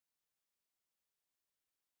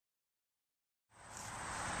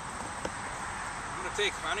going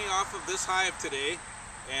to take honey off of this hive today,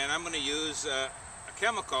 and I'm going to use a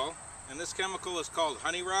chemical, and this chemical is called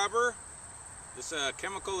honey robber. This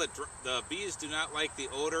chemical that the bees do not like the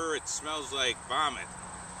odor. It smells like vomit,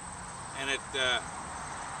 and it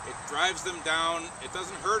drives them down. It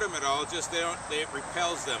doesn't hurt them at all, just it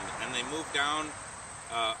repels them, and they move down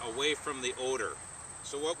away from the odor.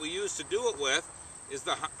 So what we use to do it with is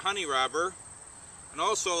the honey robber, and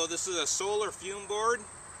also this is a solar fume board.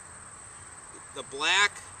 The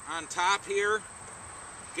black on top here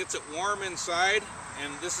gets it warm inside,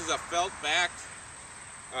 and this is a felt backed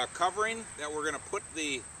covering that we're going to put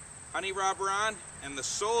the honey robber on, and the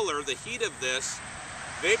solar, the heat of this,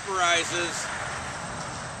 vaporizes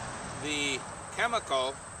the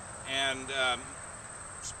chemical and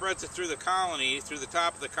spreads it through the colony, through the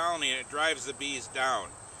top of the colony, and it drives the bees down.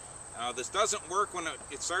 This doesn't work when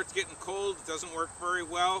it starts getting cold. It doesn't work very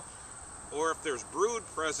well, or if there's brood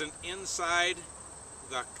present inside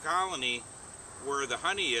the colony where the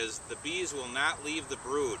honey is, the bees will not leave the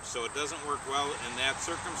brood, so it doesn't work well in that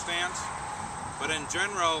circumstance. But in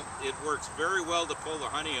general, it works very well to pull the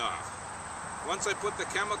honey off. Once I put the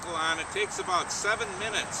chemical on, it takes about 7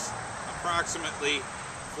 minutes approximately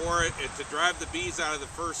for it to drive the bees out of the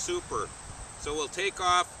first super. So we'll take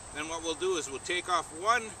off, and what we'll do is we'll take off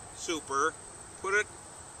one super, put it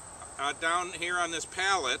down here on this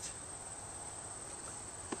pallet.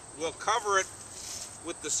 We'll cover it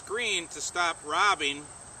with the screen to stop robbing.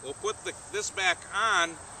 We'll put this back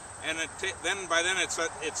on, and by then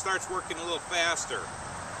it starts working a little faster.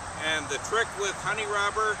 And the trick with honey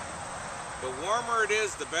robber, the warmer it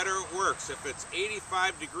is, the better it works. If it's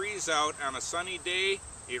 85 degrees out on a sunny day,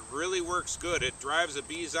 it really works good. It drives the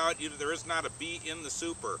bees out. There is not a bee in the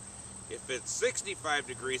super. If it's 65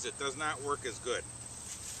 degrees, it does not work as good.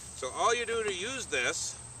 So all you do to use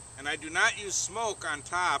this, and I do not use smoke on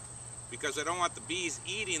top because I don't want the bees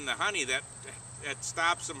eating the honey. That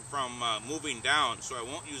stops them from moving down, so I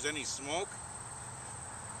won't use any smoke.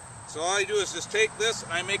 So all I do is just take this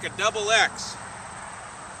and I make a double X.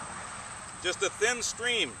 Just a thin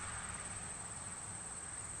stream.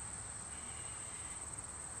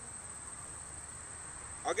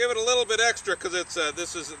 I'll give it a little bit extra because it's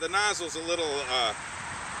the nozzle's a little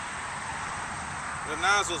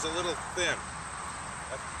thin,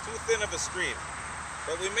 too thin of a stream.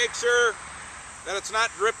 But we make sure that it's not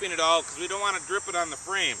dripping at all because we don't want to drip it on the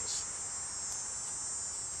frames.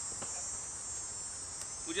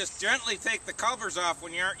 We just gently take the covers off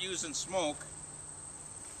when you aren't using smoke.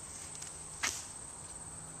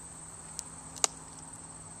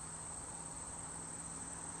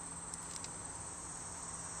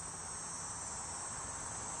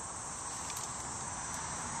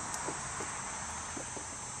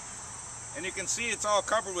 And you can see it's all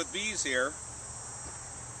covered with bees here.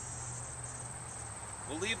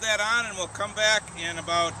 We'll leave that on and we'll come back in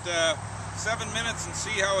about 7 minutes and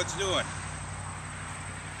see how it's doing.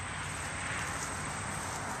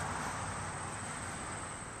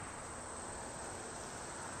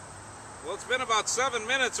 Well, it's been about 7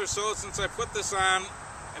 minutes or so since I put this on,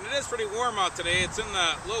 and it is pretty warm out today. It's in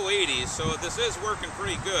the low 80s, so this is working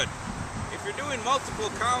pretty good. If you're doing multiple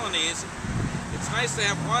colonies, it's nice to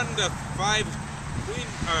have 1 to 5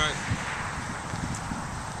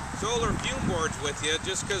 solar fume boards with you,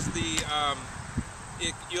 just because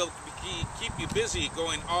you'll keep you busy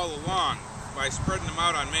going all along by spreading them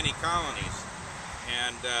out on many colonies.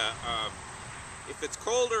 And if it's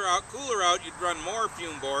cooler out, you'd run more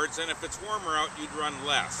fume boards, and if it's warmer out, you'd run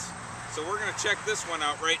less. So we're going to check this one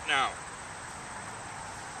out right now.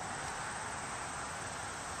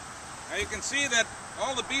 Now you can see that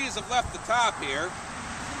all the bees have left the top here.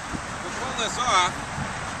 We'll pull this off.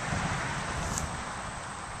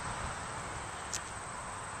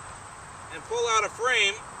 And pull out a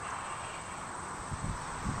frame.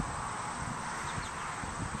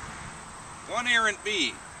 One errant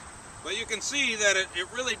bee. But you can see that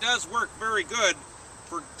it really does work very good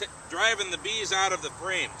for driving the bees out of the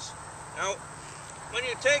frames. Now, when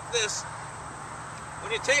you take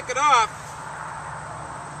it off,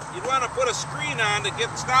 you'd want to put a screen on to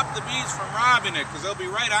stop the bees from robbing it, because they'll be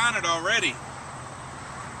right on it already.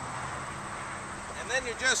 And then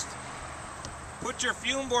you just put your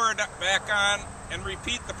fume board back on and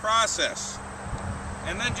repeat the process.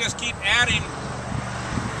 And then just keep adding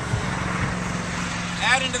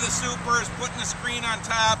to the supers, putting the screen on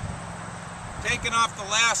top, taking off the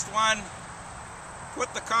last one,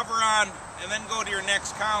 put the cover on, and then go to your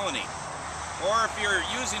next colony. Or if you're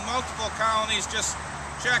using multiple colonies, just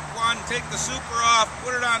check one, take the super off,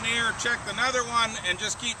 put it on the air, check another one, and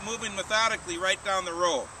just keep moving methodically right down the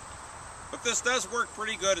row. But this does work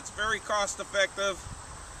pretty good. It's very cost effective,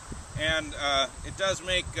 and it does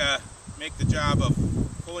make the job of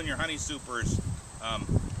pulling your honey supers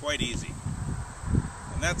quite easy.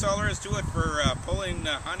 And that's all there is to it for pulling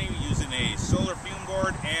honey using a solar fume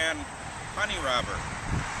board and honey robber.